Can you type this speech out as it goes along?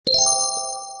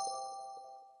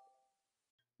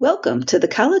Welcome to the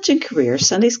College and Career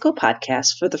Sunday School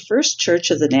podcast for the First Church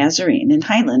of the Nazarene in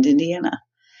Highland, Indiana.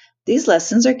 These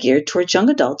lessons are geared towards young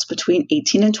adults between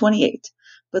 18 and 28,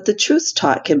 but the truths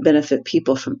taught can benefit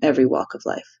people from every walk of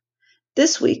life.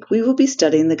 This week, we will be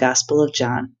studying the Gospel of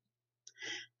John.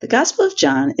 The Gospel of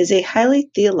John is a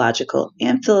highly theological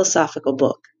and philosophical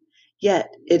book,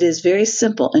 yet it is very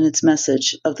simple in its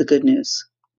message of the good news.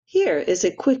 Here is a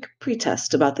quick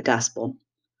pretest about the Gospel.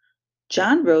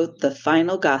 John wrote the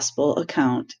final gospel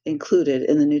account included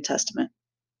in the New Testament.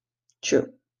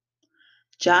 True.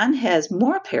 John has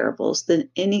more parables than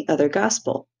any other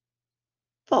gospel.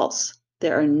 False.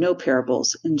 There are no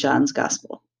parables in John's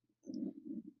gospel.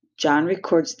 John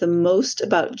records the most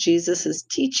about Jesus'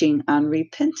 teaching on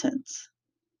repentance.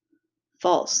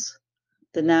 False.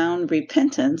 The noun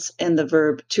repentance and the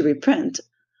verb to repent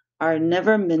are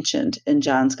never mentioned in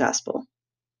John's gospel.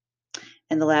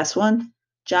 And the last one,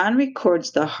 John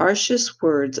records the harshest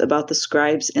words about the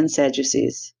scribes and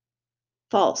Sadducees.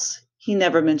 False. He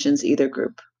never mentions either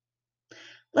group.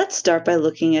 Let's start by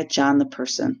looking at John the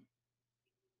person.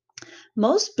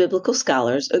 Most biblical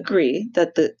scholars agree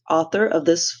that the author of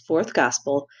this fourth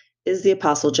gospel is the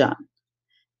Apostle John.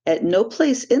 At no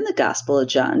place in the Gospel of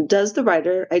John does the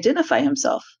writer identify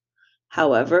himself,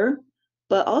 however,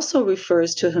 but also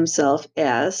refers to himself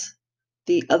as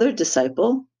the other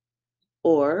disciple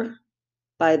or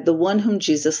by the one whom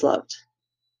Jesus loved.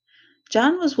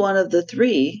 John was one of the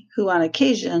three who on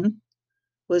occasion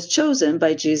was chosen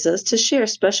by Jesus to share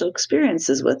special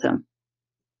experiences with him.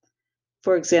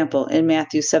 For example, in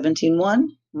Matthew 17:1,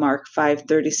 Mark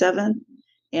 5:37,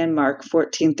 and Mark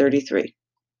 14:33.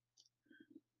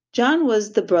 John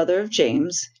was the brother of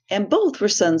James, and both were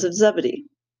sons of Zebedee.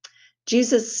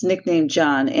 Jesus nicknamed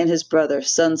John and his brother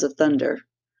sons of thunder,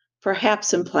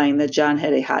 perhaps implying that John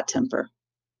had a hot temper.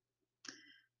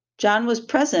 John was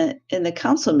present in the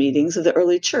council meetings of the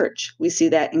early church. We see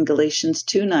that in Galatians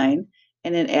 2:9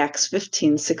 and in Acts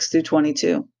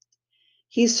 15:6-22.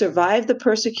 He survived the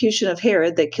persecution of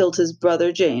Herod that killed his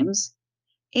brother James,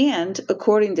 and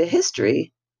according to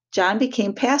history, John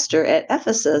became pastor at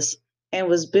Ephesus and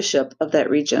was bishop of that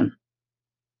region.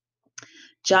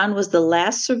 John was the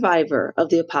last survivor of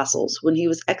the apostles when he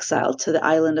was exiled to the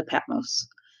island of Patmos,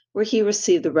 where he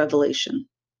received the revelation.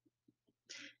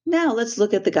 Now let's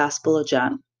look at the Gospel of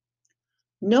John.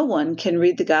 No one can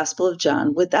read the Gospel of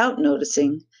John without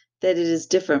noticing that it is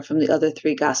different from the other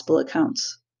three Gospel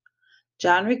accounts.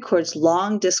 John records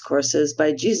long discourses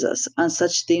by Jesus on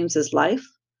such themes as life,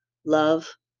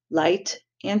 love, light,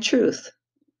 and truth.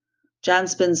 John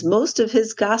spends most of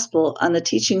his Gospel on the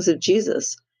teachings of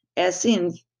Jesus, as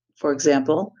seen, for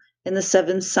example, in the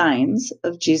 7 signs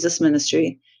of Jesus'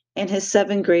 ministry and his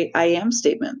 7 great I am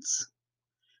statements.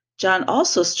 John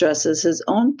also stresses his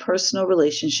own personal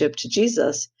relationship to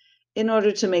Jesus in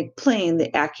order to make plain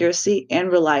the accuracy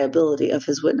and reliability of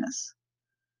his witness.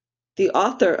 The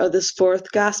author of this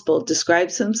fourth gospel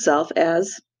describes himself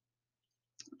as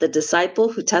the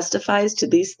disciple who testifies to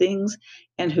these things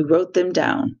and who wrote them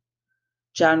down.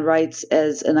 John writes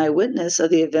as an eyewitness of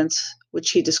the events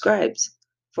which he describes.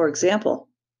 For example,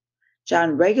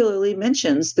 John regularly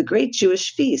mentions the great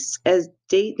Jewish feasts as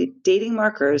dating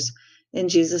markers in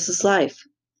Jesus' life.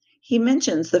 He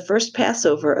mentions the first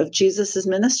Passover of Jesus'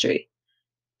 ministry,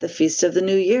 the Feast of the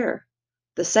New Year,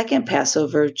 the second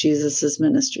Passover of Jesus'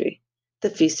 ministry, the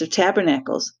Feast of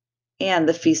Tabernacles, and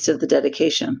the Feast of the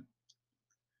Dedication.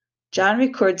 John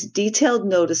records detailed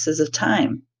notices of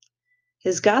time.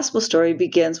 His gospel story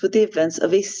begins with the events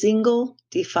of a single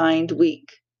defined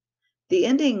week. The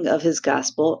ending of his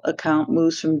gospel account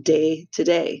moves from day to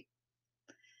day.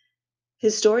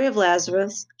 His story of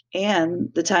Lazarus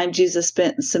and the time Jesus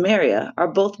spent in Samaria are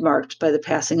both marked by the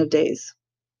passing of days.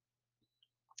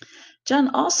 John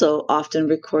also often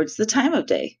records the time of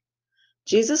day.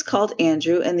 Jesus called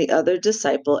Andrew and the other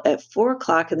disciple at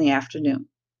 4:00 in the afternoon.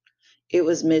 It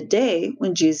was midday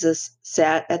when Jesus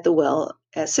sat at the well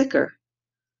at Sychar.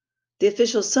 The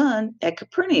official son at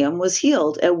Capernaum was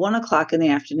healed at 1:00 in the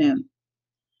afternoon.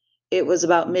 It was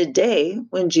about midday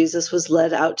when Jesus was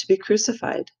led out to be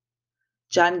crucified.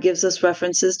 John gives us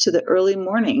references to the early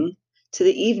morning, to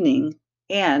the evening,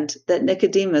 and that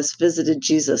Nicodemus visited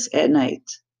Jesus at night.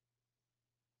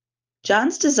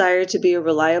 John's desire to be a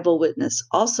reliable witness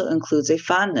also includes a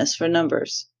fondness for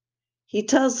numbers. He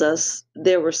tells us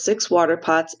there were 6 water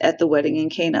pots at the wedding in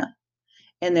Cana,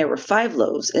 and there were 5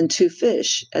 loaves and 2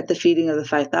 fish at the feeding of the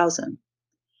 5,000.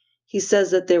 He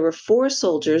says that there were 4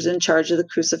 soldiers in charge of the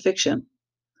crucifixion.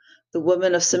 The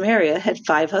woman of Samaria had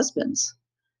 5 husbands.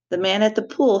 The man at the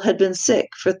pool had been sick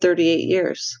for 38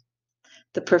 years.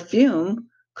 The perfume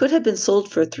could have been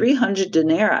sold for 300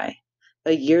 denarii,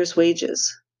 a year's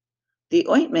wages. The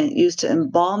ointment used to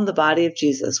embalm the body of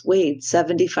Jesus weighed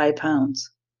 75 pounds.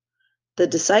 The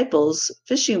disciples'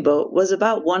 fishing boat was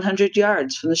about 100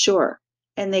 yards from the shore,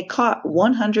 and they caught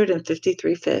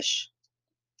 153 fish.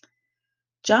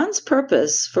 John's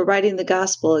purpose for writing the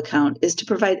gospel account is to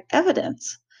provide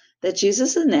evidence that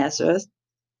Jesus of Nazareth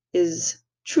is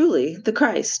truly the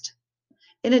Christ.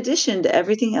 In addition to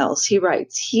everything else he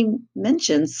writes, he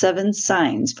mentions 7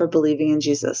 signs for believing in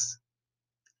Jesus.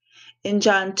 In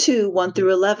John 2, 1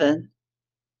 through 11,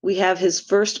 we have his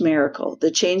first miracle,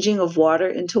 the changing of water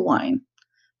into wine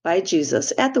by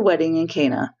Jesus at the wedding in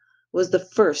Cana was the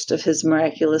first of his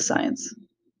miraculous signs.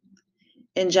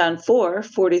 In John 4,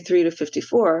 43 to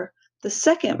 54, the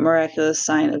second miraculous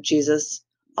sign of Jesus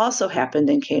also happened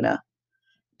in Cana.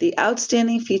 The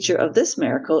outstanding feature of this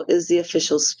miracle is the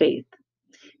official's faith.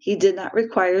 He did not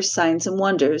require signs and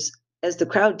wonders, as the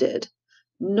crowd did,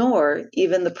 nor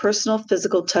even the personal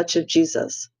physical touch of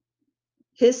Jesus.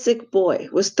 His sick boy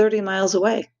was 30 miles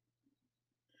away.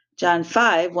 John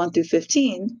 5, 1 through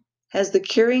 15, has the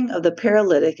curing of the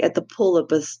paralytic at the pool of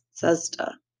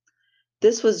Bethesda.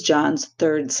 This was John's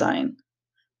third sign.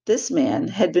 This man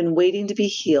had been waiting to be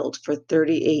healed for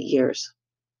 38 years.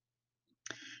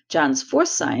 John's fourth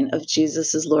sign of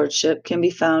Jesus' lordship can be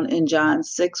found in John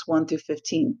 6, 1 through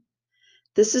 15.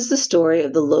 This is the story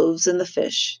of the loaves and the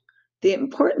fish. The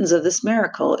importance of this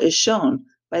miracle is shown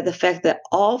by the fact that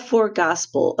all 4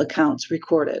 gospel accounts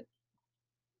record it.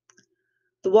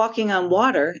 The walking on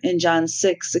water in John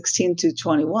 6, 16 through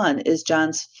 21 is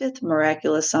John's 5th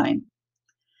miraculous sign.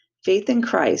 Faith in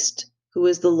Christ, who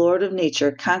is the Lord of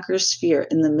nature, conquers fear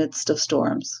in the midst of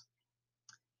storms.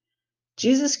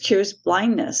 Jesus cures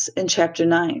blindness in chapter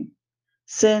 9.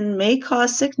 Sin may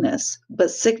cause sickness,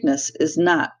 but sickness is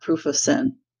not proof of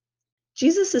sin.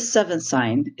 Jesus' 7th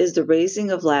sign is the raising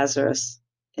of Lazarus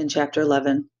in chapter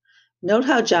 11. Note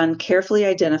how John carefully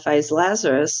identifies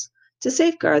Lazarus to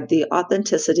safeguard the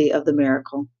authenticity of the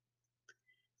miracle.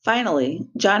 Finally,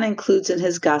 John includes in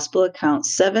his gospel account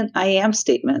 7 I am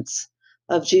statements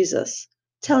of Jesus,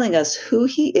 telling us who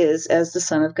he is as the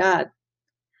Son of God.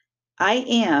 I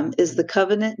am is the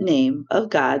covenant name of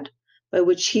God by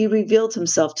which he revealed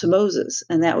himself to Moses,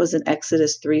 and that was in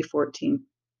Exodus 3:14.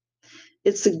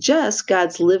 It suggests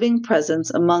God's living presence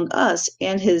among us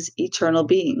and his eternal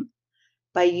being.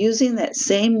 By using that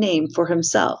same name for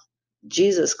himself,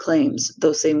 Jesus claims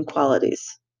those same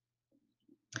qualities.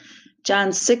 John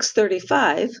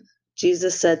 6:35,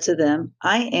 Jesus said to them,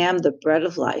 I am the bread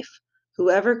of life.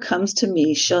 Whoever comes to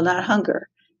me shall not hunger,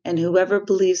 and whoever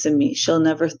believes in me shall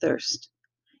never thirst.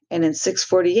 And in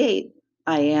 6:48,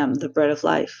 I am the bread of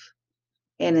life.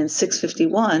 And in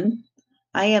 6:51,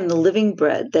 I am the living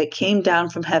bread that came down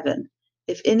from heaven.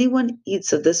 If anyone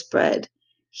eats of this bread,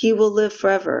 he will live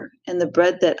forever, and the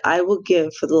bread that I will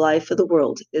give for the life of the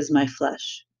world is my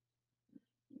flesh.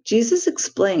 Jesus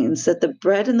explains that the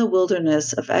bread in the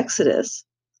wilderness of Exodus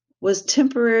was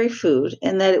temporary food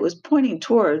and that it was pointing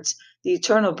towards the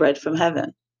eternal bread from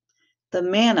heaven. The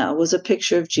manna was a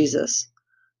picture of Jesus,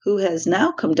 who has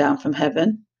now come down from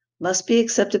heaven, must be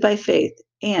accepted by faith,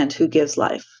 and who gives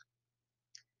life.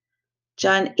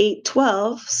 John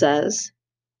 8:12 says,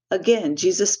 Again,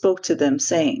 Jesus spoke to them,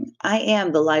 saying, I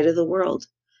am the light of the world.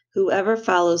 Whoever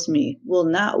follows me will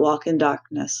not walk in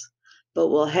darkness, but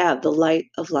will have the light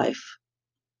of life.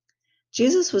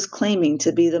 Jesus was claiming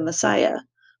to be the Messiah,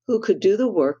 who could do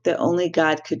the work that only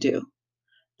God could do.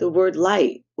 The word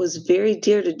light was very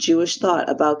dear to Jewish thought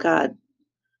about God.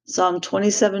 Psalm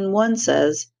 27:1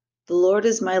 says, The Lord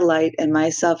is my light and my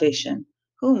salvation.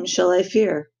 Whom shall I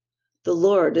fear? The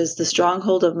Lord is the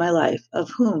stronghold of my life.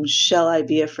 Of whom shall I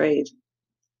be afraid?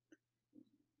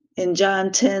 In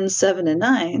John 10:7 and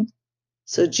 9,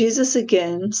 so Jesus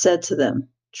again said to them,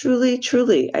 Truly,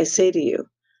 truly, I say to you,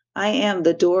 I am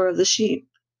the door of the sheep.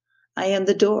 I am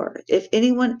the door. If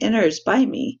anyone enters by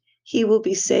me, he will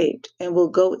be saved and will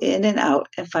go in and out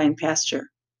and find pasture.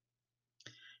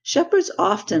 Shepherds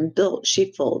often built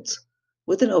sheepfolds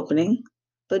with an opening,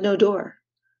 but no door.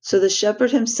 So the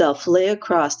shepherd himself lay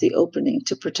across the opening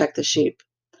to protect the sheep.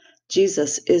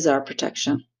 Jesus is our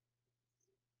protection.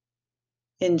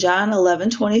 In John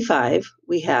 11:25,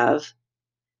 we have,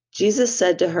 Jesus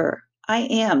said to her, I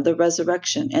am the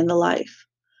resurrection and the life.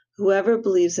 Whoever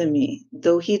believes in me,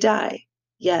 though he die,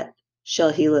 yet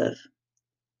shall he live.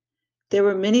 There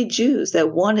were many Jews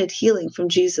that wanted healing from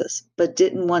Jesus, but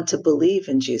didn't want to believe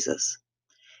in Jesus.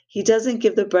 He doesn't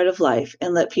give the bread of life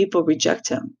and let people reject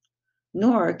him.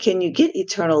 Nor can you get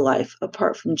eternal life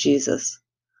apart from Jesus.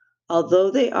 Although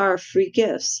they are free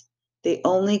gifts, they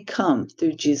only come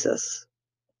through Jesus.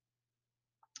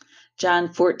 John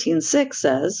 14:6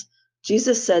 says,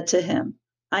 Jesus said to him,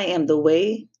 I am the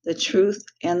way, the truth,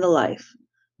 and the life.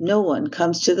 No one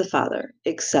comes to the Father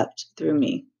except through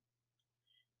me.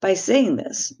 By saying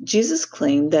this, Jesus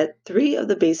claimed that 3 of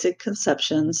the basic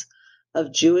conceptions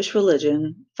of Jewish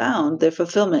religion found their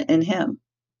fulfillment in him.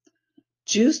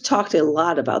 Jews talked a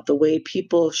lot about the way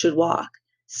people should walk,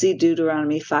 see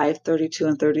Deuteronomy 5:32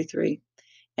 and 33,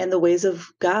 and the ways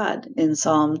of God in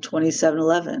Psalm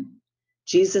 27:11.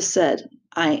 Jesus said,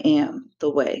 I am the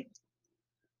way.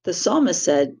 The psalmist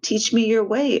said, Teach me your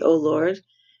way, O Lord,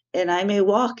 and I may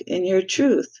walk in your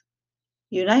truth.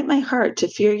 Unite my heart to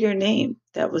fear your name.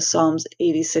 That was Psalms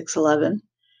 86:11.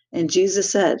 And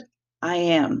Jesus said, I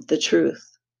am the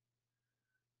truth.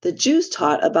 The Jews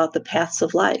taught about the paths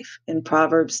of life in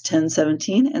Proverbs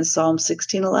 10:17 and Psalm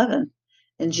 16:11.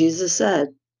 And Jesus said,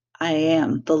 I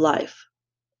am the life.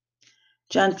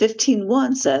 John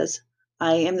 15:1 says,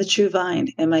 I am the true vine,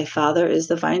 and my Father is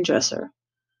the vine dresser.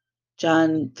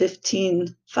 John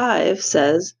 15:5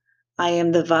 says, I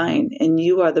am the vine, and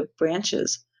you are the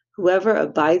branches. Whoever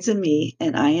abides in me,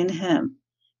 and I in him,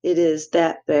 it is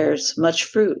that bears much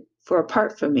fruit, for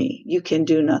apart from me, you can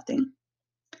do nothing.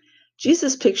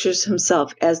 Jesus pictures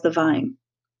himself as the vine,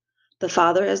 the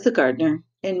Father as the gardener,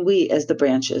 and we as the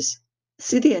branches.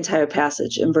 See the entire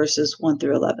passage in verses 1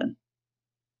 through 11.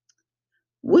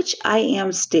 Which I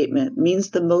am statement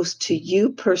means the most to you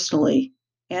personally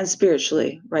and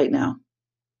spiritually right now?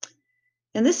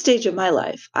 In this stage of my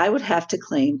life, I would have to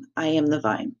claim I am the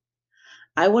vine.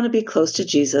 I want to be close to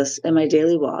Jesus in my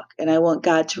daily walk, and I want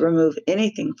God to remove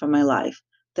anything from my life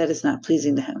that is not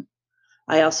pleasing to him.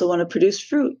 I also want to produce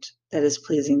fruit that is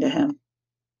pleasing to him.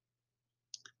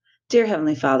 Dear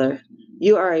Heavenly Father,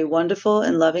 you are a wonderful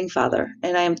and loving Father,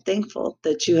 and I am thankful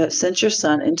that you have sent your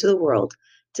Son into the world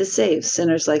to save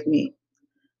sinners like me.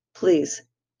 Please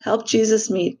help Jesus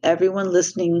meet everyone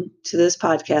listening to this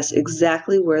podcast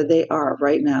exactly where they are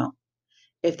right now.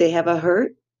 If they have a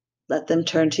hurt, let them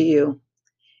turn to you.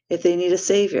 If they need a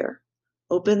Savior,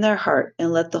 open their heart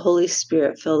and let the Holy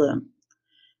Spirit fill them.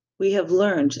 We have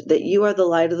learned that you are the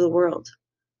light of the world.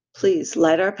 Please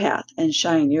light our path and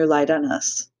shine your light on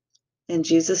us. In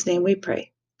Jesus' name we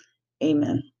pray.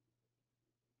 Amen.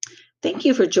 Thank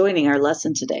you for joining our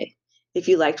lesson today. If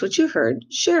you liked what you heard,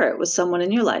 share it with someone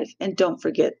in your life and don't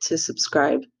forget to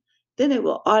subscribe. Then it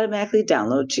will automatically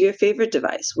download to your favorite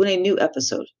device when a new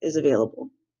episode is available.